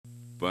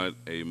but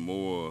a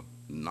more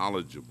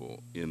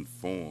knowledgeable,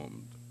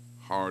 informed,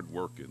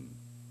 hardworking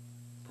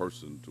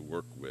person to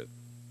work with.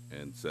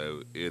 And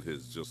so it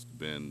has just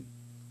been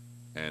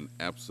an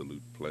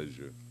absolute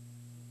pleasure,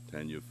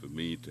 Tanya, for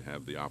me to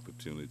have the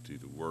opportunity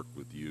to work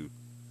with you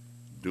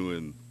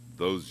during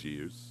those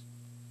years.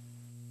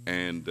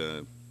 And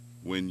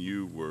when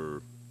you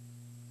were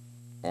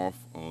off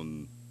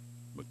on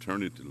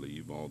maternity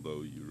leave,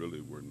 although you really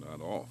were not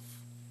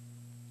off,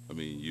 I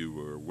mean, you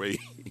were away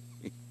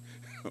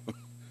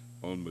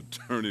on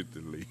maternity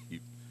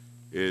leave.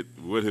 It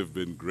would have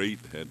been great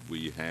had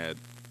we had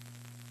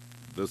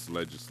this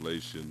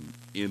legislation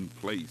in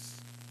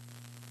place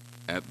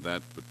at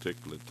that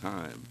particular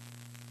time.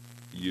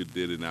 You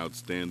did an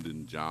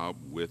outstanding job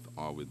with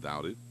or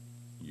without it.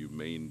 You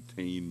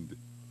maintained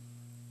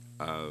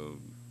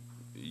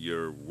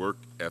your work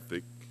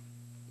ethic,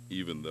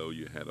 even though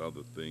you had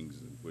other things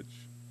in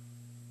which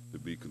to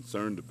be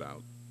concerned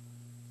about.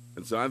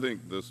 And so I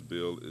think this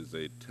bill is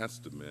a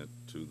testament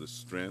to the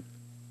strength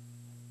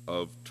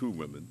of two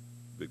women,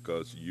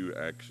 because you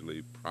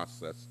actually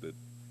processed it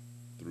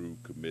through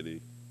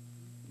committee,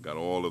 got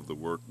all of the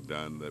work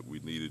done that we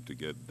needed to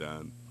get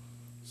done.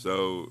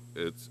 So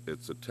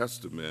it's a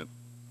testament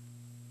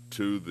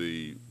to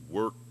the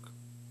work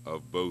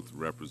of both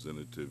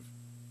Representative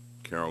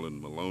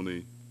Carolyn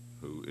Maloney,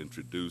 who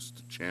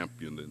introduced,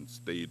 championed, and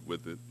stayed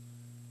with it,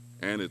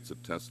 and it's a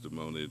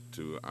testimony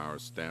to our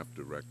staff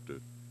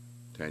director,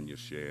 Tanya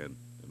Shan.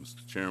 And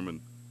Mr.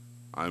 Chairman,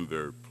 I'm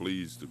very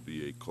pleased to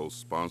be a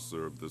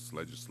co-sponsor of this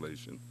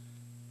legislation,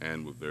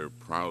 and will very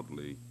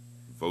proudly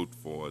vote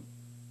for it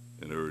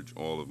and urge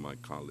all of my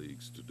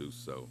colleagues to do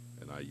so.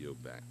 And I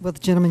yield back. Will the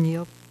gentleman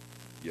yield?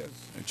 Yes.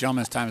 The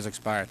gentleman's time has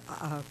expired.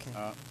 Okay.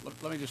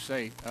 Let me just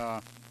say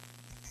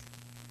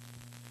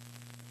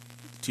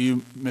to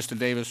you, Mr.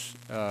 Davis,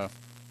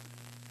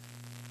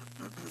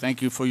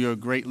 thank you for your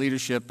great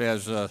leadership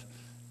as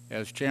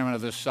chairman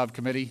of this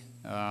subcommittee.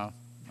 I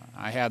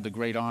had the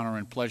great honor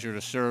and pleasure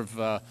to serve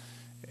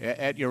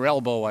at your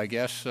elbow, I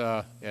guess,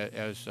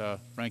 as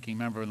ranking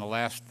member in the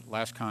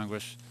last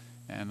Congress,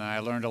 and I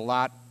learned a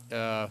lot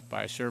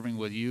by serving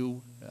with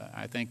you.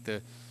 I think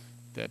that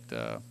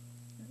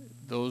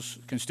those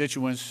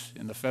constituents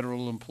in the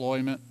federal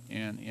employment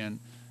and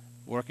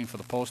working for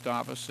the post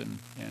office and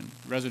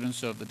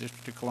residents of the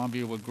District of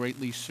Columbia were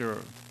greatly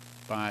served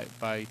by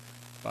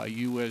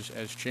you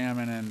as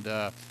chairman.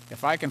 And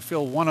if I can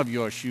fill one of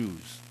your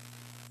shoes,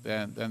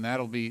 then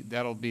that'll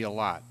be a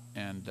lot.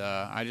 And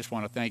I just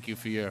want to thank you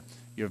for your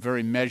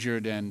very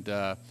measured and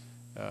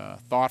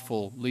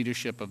thoughtful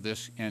leadership of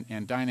this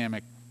and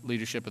dynamic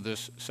leadership of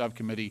this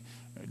subcommittee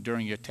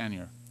during your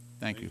tenure.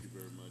 Thank you. Thank you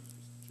very much,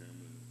 Mr.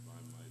 Chairman. If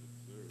I might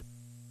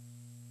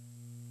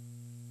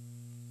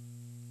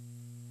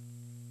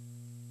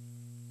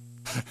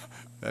observe.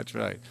 That's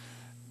right.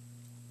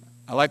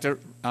 I'd like to,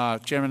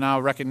 Chairman now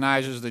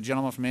recognizes the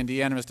gentleman from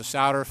Indiana, Mr.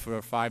 Souter,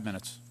 for 5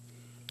 minutes.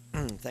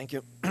 Thank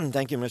you.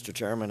 Thank you, Mr.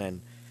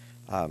 Chairman.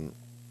 And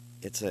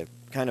it's a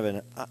kind of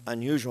an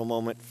unusual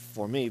moment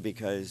for me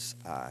because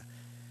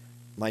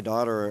my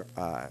daughter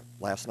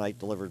last night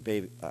delivered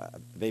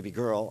baby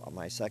girl,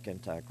 my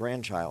second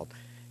grandchild,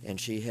 and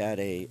she had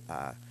a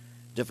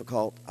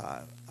difficult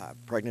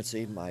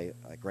pregnancy. My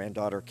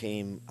granddaughter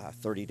came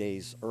 30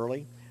 days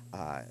early.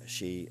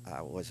 She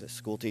was a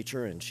school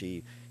teacher, and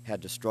she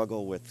had to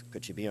struggle with,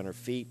 could she be on her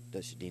feet?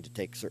 Does she need to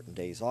take certain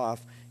days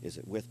off? Is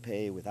it with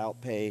pay,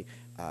 without pay?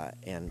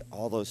 And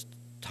all those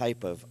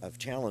type of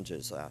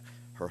challenges.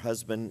 Her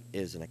husband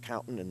is an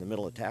accountant in the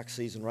middle of tax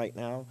season right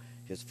now.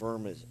 His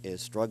firm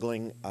is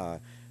struggling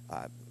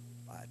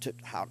to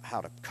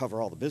how to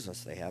cover all the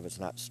business they have. It's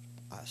not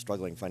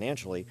struggling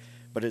financially,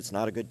 but it's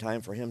not a good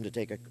time for him to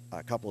take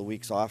a couple of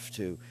weeks off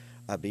to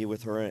be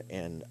with her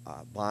and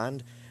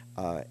bond.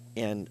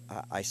 And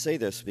I say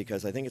this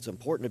because I think it's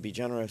important to be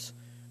generous,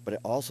 but it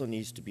also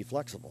needs to be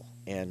flexible.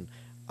 And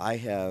I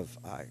have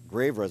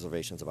grave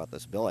reservations about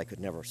this bill. I could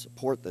never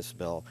support this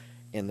bill,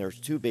 and there's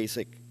two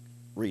basic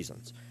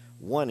reasons.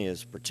 One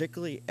is,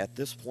 particularly at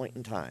this point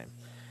in time,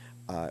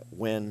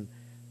 when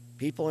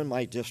people in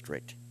my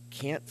district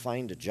can't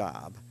find a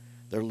job,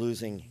 they're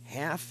losing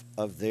half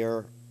of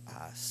their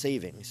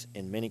savings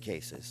in many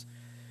cases.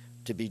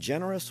 To be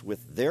generous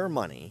with their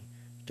money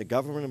to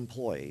government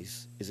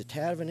employees is a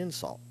tad of an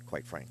insult,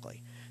 quite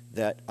frankly.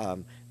 That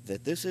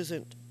this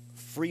isn't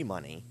free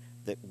money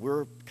that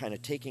we're kind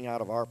of taking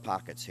out of our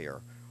pockets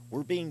here.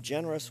 We're being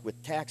generous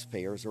with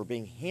taxpayers who are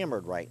being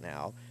hammered right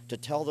now to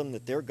tell them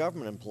that their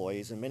government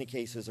employees in many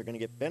cases are going to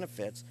get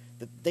benefits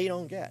that they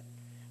don't get.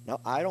 Now,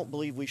 I don't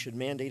believe we should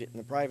mandate it in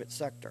the private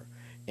sector,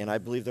 and I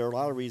believe there are a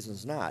lot of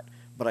reasons not,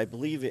 but I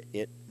believe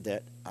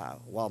that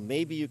while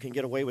maybe you can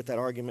get away with that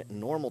argument in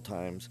normal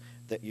times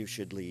that you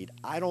should lead,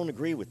 I don't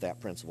agree with that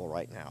principle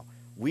right now.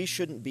 We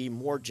shouldn't be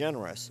more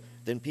generous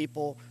than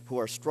people who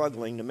are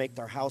struggling to make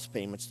their house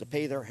payments, to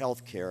pay their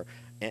health care,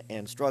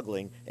 and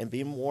struggling, and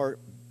be more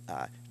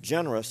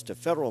generous to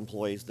federal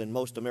employees than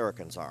most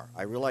Americans are.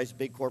 I realize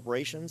big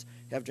corporations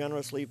have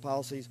generous leave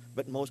policies,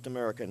 but most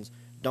Americans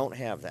don't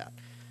have that.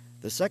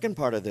 The second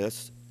part of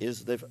this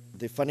is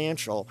the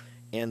financial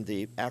and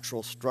the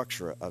actual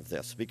structure of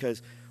this,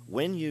 because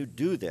when you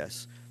do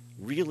this,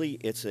 really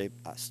it's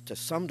to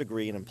some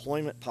degree an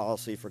employment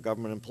policy for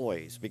government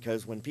employees,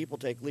 because when people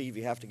take leave,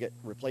 you have to get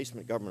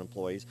replacement government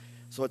employees,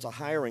 so it's a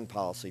hiring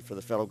policy for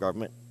the federal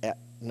government at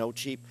no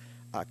cheap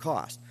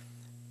cost.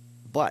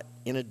 But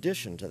in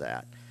addition to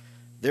that,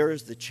 there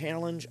is the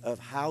challenge of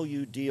how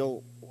you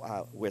deal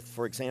with,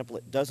 for example,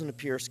 it doesn't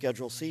appear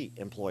Schedule C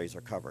employees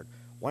are covered.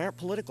 Why aren't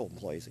political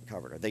employees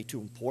covered? Are they too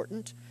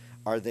important?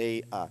 Are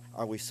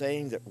we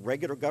saying that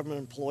regular government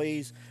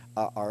employees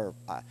are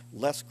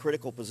less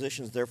critical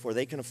positions, therefore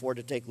they can afford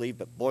to take leave,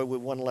 but boy, we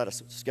want to let a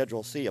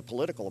Schedule C, a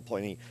political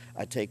employee,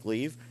 take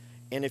leave?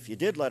 And if you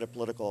did let a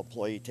political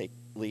employee take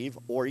leave,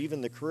 or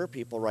even the career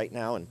people right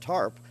now in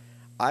TARP,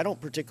 I don't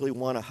particularly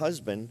want a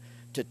husband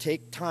to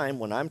take time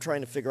when I'm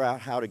trying to figure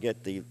out how to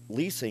get the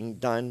leasing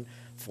done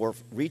for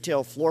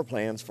retail floor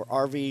plans for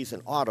RVs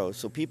and autos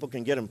so people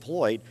can get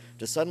employed,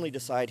 to suddenly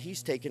decide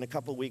he's taking a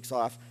couple weeks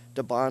off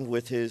to bond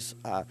with his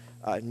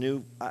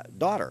new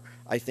daughter.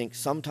 I think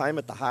sometime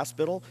at the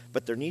hospital,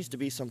 but there needs to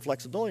be some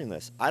flexibility in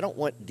this. I don't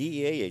want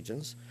DEA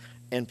agents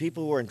and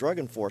people who are in drug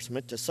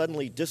enforcement to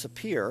suddenly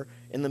disappear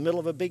in the middle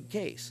of a big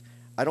case.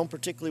 I don't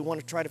particularly want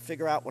to try to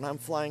figure out when I'm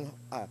flying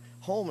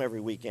home every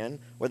weekend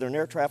whether an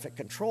air traffic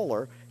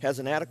controller has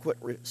an adequate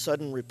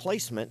sudden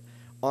replacement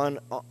on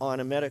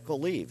a medical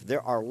leave.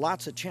 There are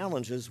lots of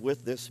challenges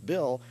with this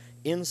bill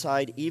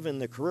inside even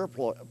the career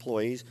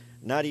employees,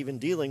 not even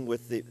dealing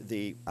with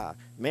the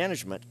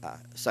management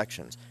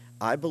sections.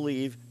 I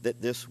believe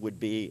that this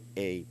would be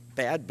a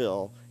bad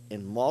bill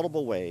in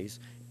multiple ways,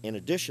 in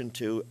addition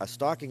to a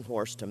stalking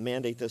horse to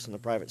mandate this in the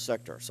private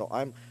sector. So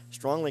I'm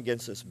strongly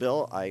against this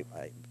bill. I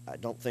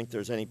don't think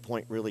there's any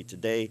point really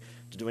today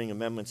to doing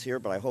amendments here,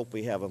 but I hope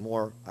we have a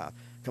more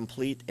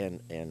complete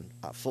and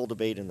full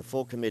debate in the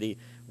full committee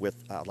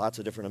with lots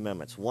of different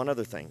amendments. One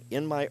other thing,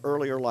 in my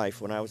earlier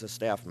life when I was a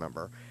staff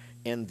member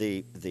and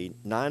the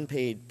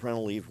non-paid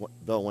parental leave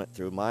bill went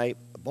through, my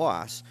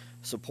boss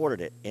supported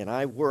it, and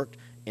I worked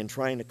in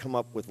trying to come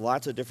up with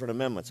lots of different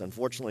amendments.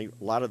 Unfortunately,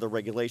 a lot of the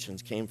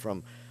regulations came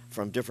from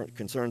different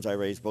concerns I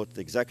raised, both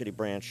the executive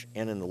branch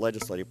and in the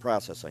legislative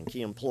process, on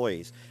key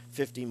employees,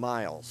 50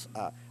 miles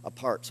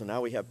apart. So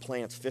now we have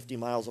plants 50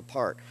 miles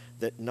apart,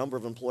 that number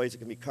of employees that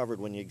can be covered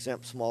when you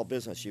exempt small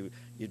business, you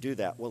do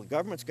that. Well, the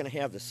government's going to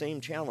have the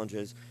same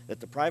challenges that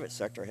the private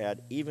sector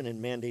had, even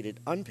in mandated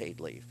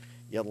unpaid leave,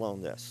 yet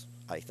alone this.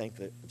 I thank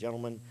the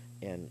gentleman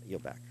and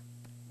yield back.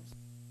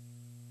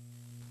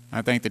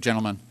 I thank the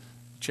gentleman.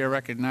 Chair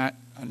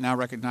now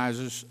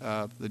recognizes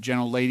the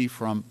gentlelady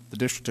from the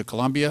District of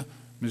Columbia,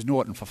 Ms.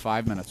 Norton, for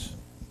 5 minutes.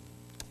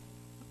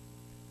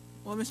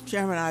 Well, Mr.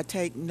 Chairman, I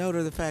take note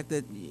of the fact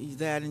that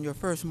in your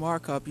first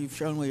markup you've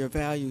shown where your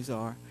values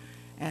are,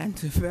 and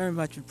to very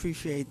much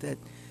appreciate that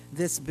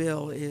this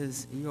bill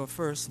is your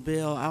first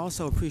bill. I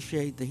also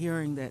appreciate the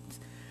hearing that's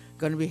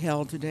going to be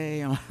held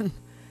today on a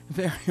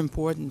very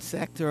important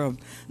sector of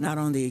not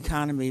only the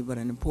economy but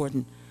an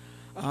important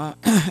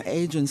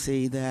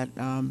agency that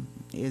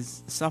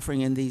is suffering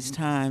in these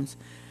times.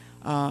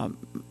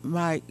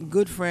 My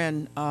good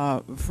friend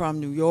from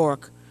New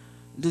York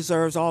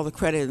deserves all the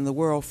credit in the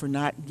world for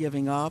not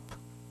giving up.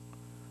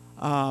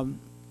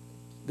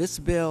 This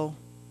bill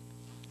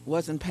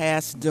wasn't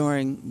passed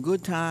during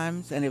good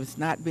times, and it's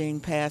not being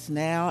passed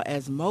now,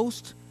 as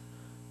most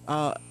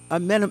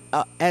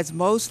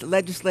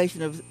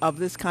legislation of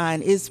this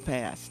kind is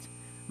passed.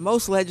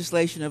 Most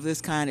legislation of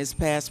this kind is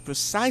passed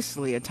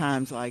precisely at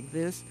times like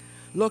this.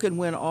 Look at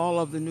when all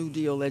of the New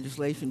Deal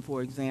legislation,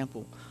 for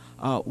example,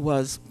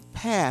 was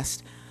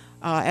passed.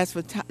 As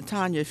for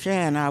Tanya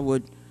Shan, I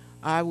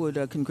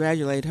would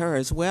congratulate her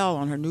as well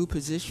on her new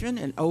position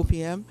in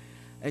OPM,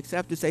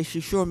 except to say she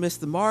sure missed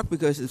the mark,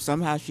 because if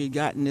somehow she had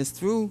gotten this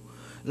through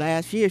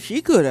last year,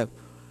 she could have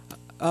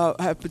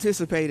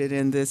participated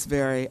in this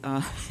very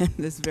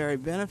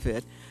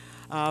benefit,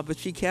 but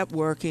she kept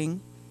working.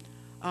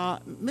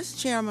 Mr.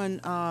 Chairman,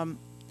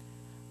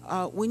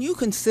 when you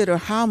consider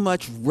how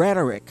much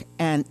rhetoric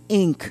and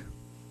ink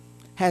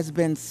has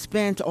been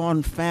spent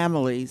on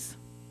families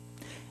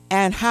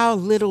and how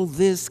little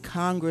this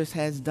Congress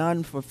has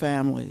done for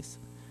families,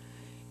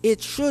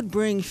 it should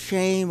bring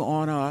shame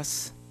on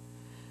us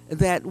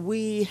that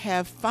we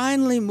have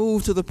finally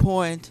moved to the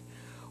point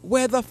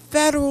where the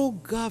federal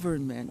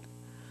government,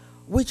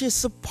 which is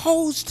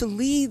supposed to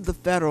lead the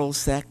federal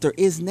sector,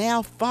 is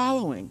now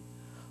following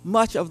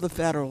much of the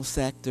federal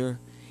sector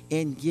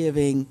in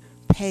giving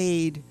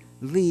paid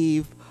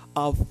leave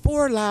of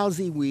 4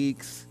 lousy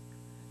weeks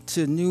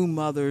to new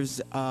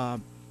mothers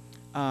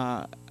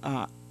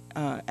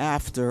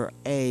after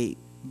a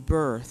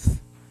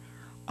birth.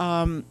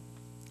 The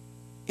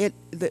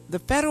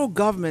federal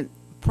government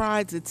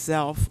prides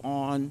itself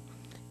on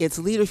its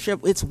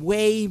leadership. It's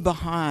way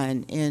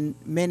behind in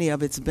many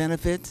of its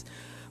benefits,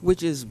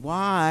 which is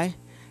why,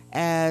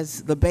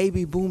 as the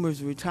baby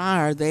boomers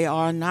retire, they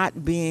are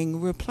not being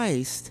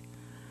replaced.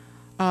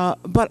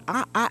 But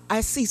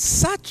I see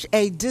such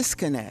a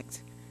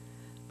disconnect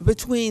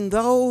between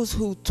those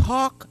who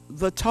talk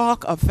the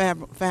talk of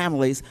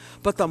families,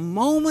 but the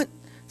moment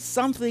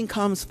something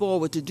comes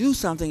forward to do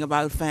something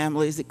about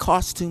families, it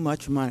costs too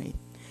much money.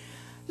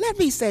 Let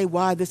me say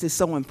why this is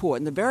so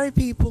important. The very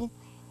people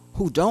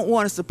who don't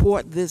want to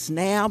support this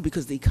now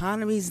because the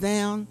economy's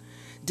down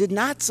did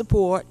not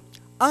support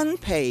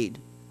unpaid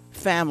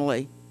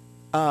family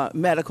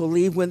medical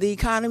leave when the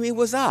economy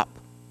was up.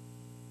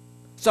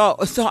 So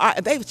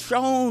they've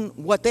shown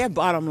what their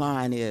bottom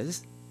line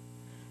is.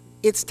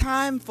 It's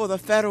time for the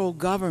federal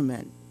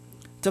government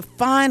to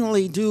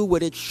finally do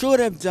what it should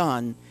have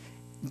done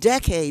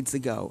decades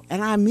ago,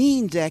 and I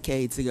mean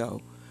decades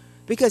ago,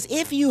 because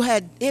if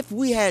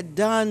we had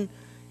done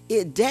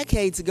it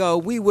decades ago,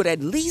 we would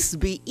at least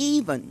be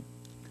even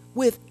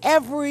with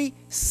every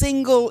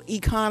single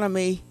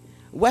economy,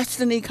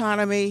 Western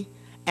economy,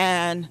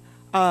 and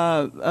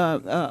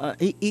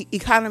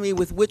economy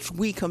with which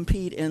we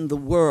compete in the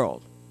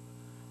world.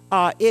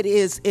 It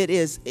is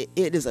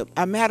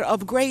a matter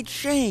of great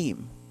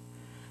shame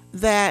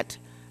that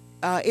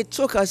it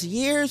took us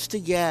years to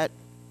get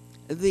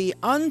the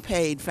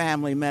unpaid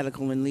family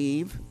medical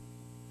leave.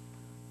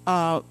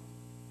 And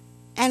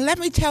let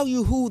me tell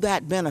you who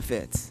that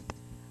benefits.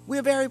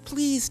 We're very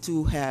pleased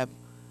to have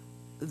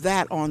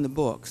that on the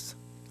books.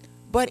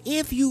 But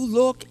if you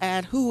look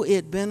at who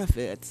it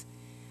benefits,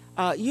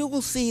 you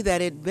will see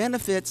that it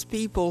benefits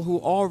people who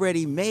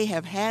already may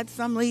have had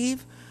some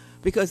leave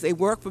because they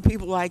work for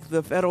people like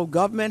the federal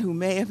government who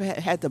may have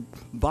had to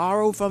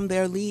borrow from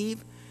their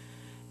leave.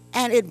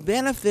 And it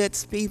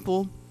benefits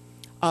people,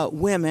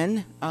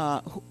 women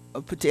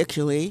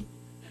particularly,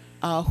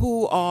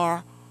 who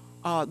are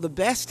the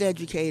best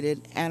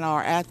educated and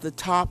are at the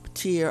top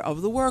tier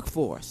of the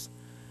workforce.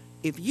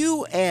 If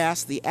you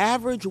ask the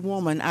average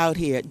woman out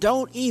here,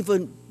 don't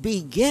even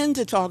begin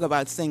to talk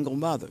about single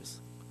mothers,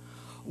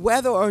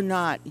 whether or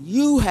not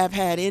you have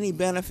had any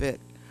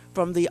benefit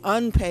from the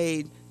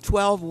unpaid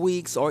 12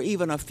 weeks or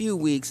even a few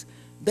weeks,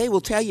 they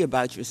will tell you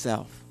about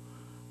yourself.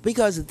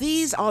 Because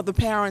these are the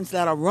parents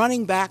that are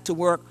running back to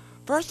work,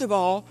 first of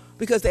all,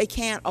 because they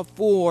can't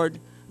afford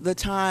the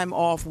time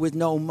off with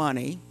no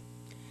money,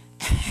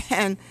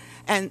 and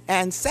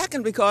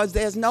second, because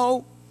there's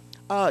no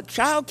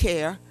child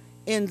care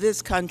in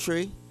this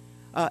country,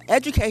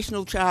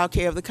 educational child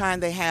care of the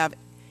kind they have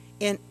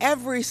in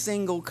every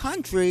single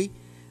country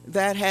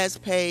that has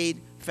paid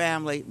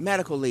family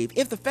medical leave.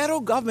 If the federal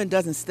government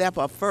doesn't step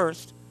up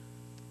first,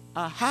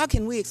 how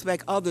can we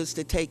expect others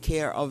to take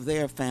care of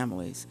their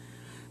families?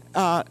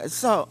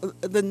 So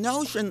the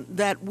notion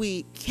that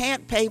we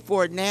can't pay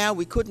for it now,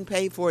 we couldn't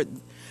pay for it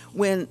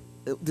when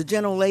the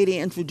gentle lady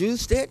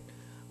introduced it,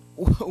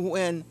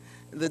 when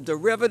the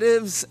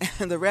derivatives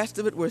and the rest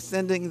of it were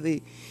sending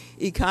the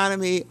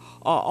economy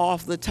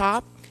off the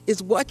top,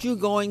 is what you're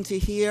going to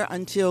hear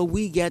until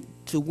we get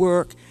to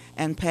work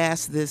and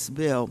pass this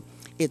bill.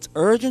 It's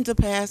urgent to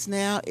pass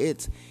now.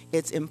 It's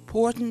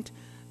important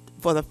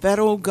for the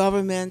federal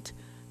government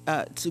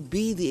to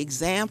be the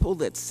example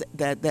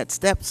that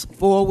steps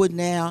forward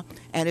now,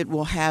 and it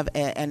will have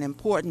an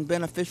important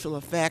beneficial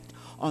effect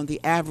on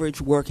the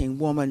average working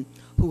woman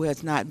who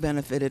has not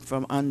benefited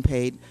from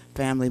unpaid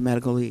family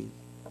medical leave.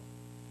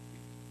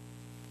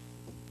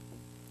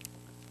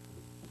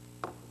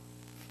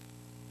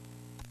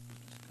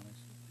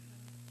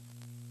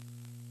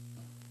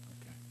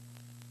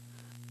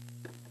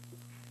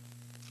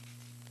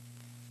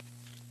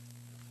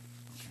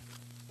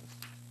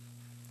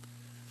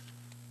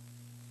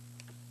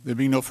 There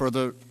being no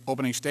further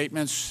opening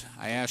statements,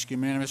 I ask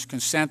unanimous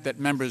consent that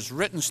members'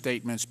 written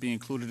statements be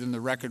included in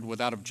the record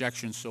without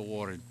objection, so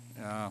ordered.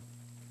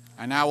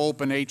 I now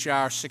open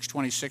H.R.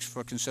 626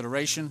 for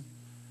consideration.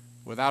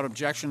 Without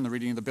objection, the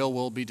reading of the bill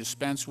will be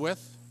dispensed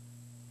with.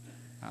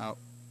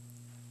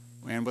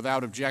 And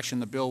without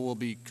objection, the bill will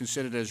be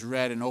considered as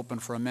read and open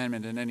for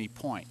amendment at any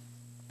point.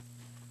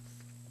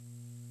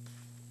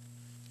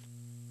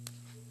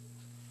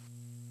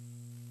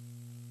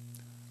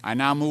 I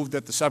now move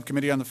that the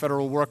Subcommittee on the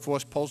Federal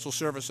Workforce, Postal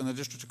Service, and the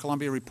District of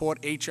Columbia report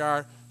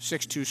H.R.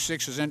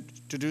 626 is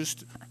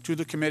introduced to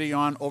the Committee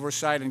on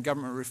Oversight and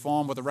Government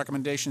Reform with the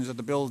recommendations that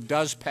the bill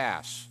does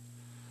pass.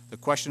 The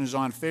question is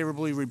on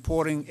favorably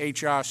reporting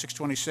H.R.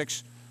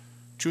 626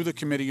 to the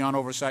Committee on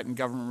Oversight and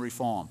Government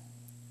Reform.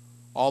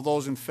 All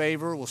those in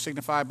favor will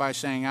signify by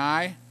saying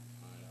aye. Aye.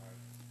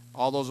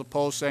 All those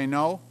opposed say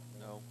no.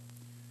 No.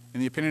 In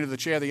the opinion of the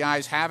Chair, the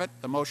ayes have it.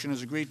 The motion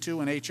is agreed to,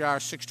 and H.R.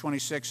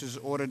 626 is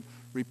ordered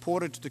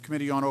reported to the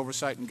Committee on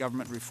Oversight and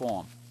Government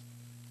Reform.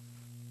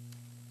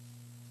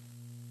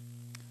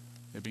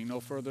 There being no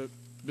further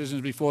business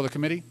before the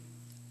committee,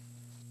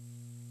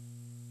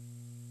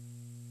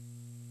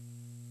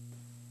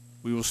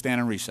 we will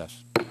stand in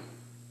recess.